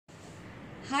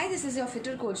Hi, this is your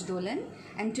fitter coach Dolan,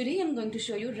 and today I'm going to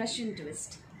show you Russian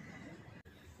twist.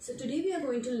 So today we are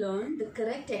going to learn the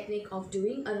correct technique of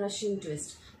doing a Russian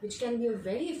twist, which can be a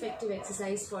very effective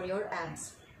exercise for your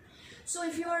abs. So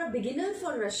if you are a beginner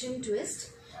for Russian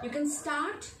twist, you can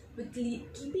start with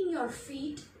keeping your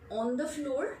feet on the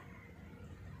floor.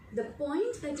 The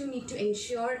point that you need to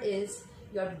ensure is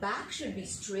your back should be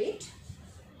straight.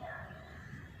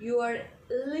 You are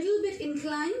a little bit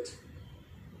inclined,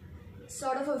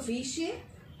 sort of a V shape,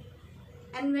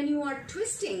 and when you are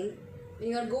twisting, when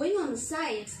you are going on the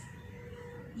sides,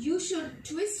 you should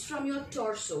twist from your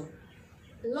torso.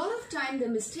 A lot of time the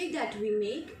mistake that we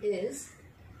make is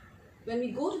when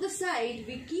we go to the side,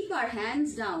 we keep our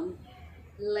hands down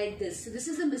like this. So this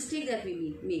is the mistake that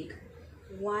we make.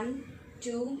 1,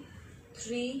 2,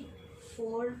 3,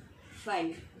 4,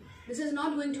 5. This is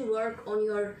not going to work on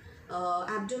your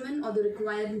abdomen or the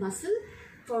required muscle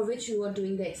for which you are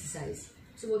doing the exercise.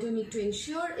 So what you need to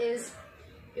ensure is,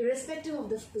 irrespective of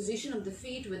the position of the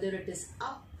feet, whether it is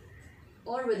up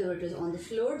or whether it is on the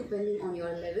floor, depending on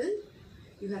your level,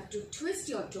 you have to twist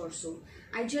your torso.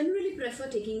 I generally prefer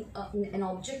taking an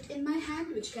object in my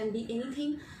hand, which can be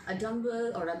anything, a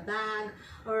dumbbell or a bag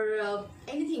or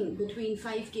anything between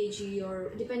 5 kg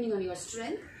or depending on your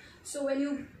strength. So when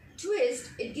you twist,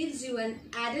 it gives you an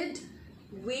added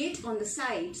weight on the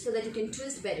side so that you can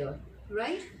twist better,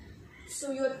 right?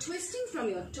 So you are twisting from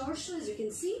your torso. As you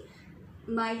can see,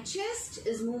 my chest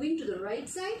is moving to the right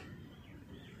side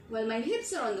while my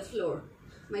hips are on the floor.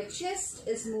 My chest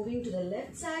is moving to the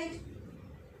left side.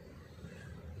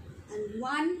 And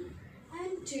 1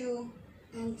 and 2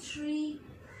 and 3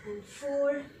 and 4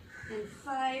 and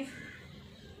 5.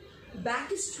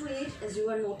 Back is straight, as you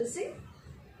are noticing.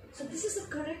 So this is the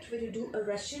correct way to do a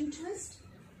Russian twist.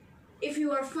 If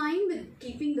you are fine with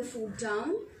keeping the foot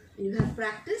down and you have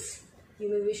practice, you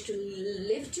may wish to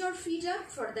lift your feet up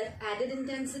for that added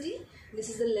intensity. This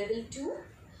is the level 2.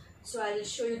 So I will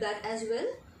show you that as well.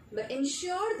 But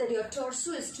ensure that your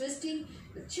torso is twisting,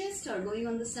 the chest are going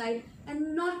on the side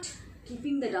and not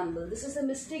keeping the dumbbell. This is a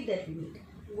mistake that we make.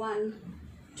 1,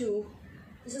 2.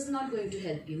 This is not going to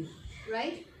help you,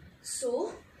 right?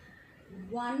 So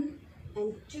 1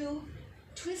 and 2.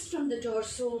 Twist from the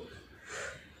torso.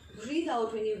 Breathe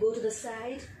out when you go to the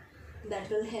side. That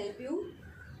will help you.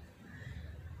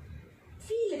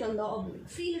 Feel it on the oblique.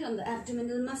 Feel it on the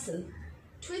abdominal muscle.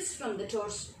 Twist from the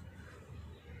torso.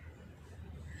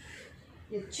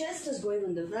 Your chest is going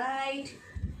on the right.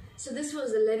 So this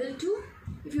was the level 2.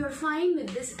 If you are fine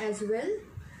with this as well,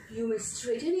 you may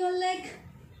straighten your leg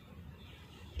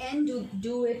and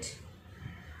do it.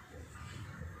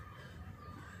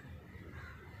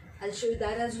 I'll show you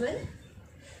that as well.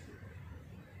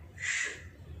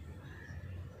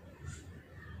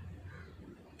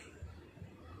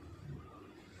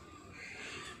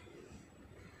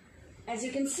 As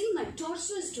you can see, my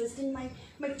torso is twisting, my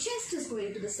chest is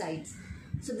going to the sides.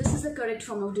 So this is the correct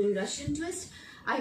form of doing Russian twist.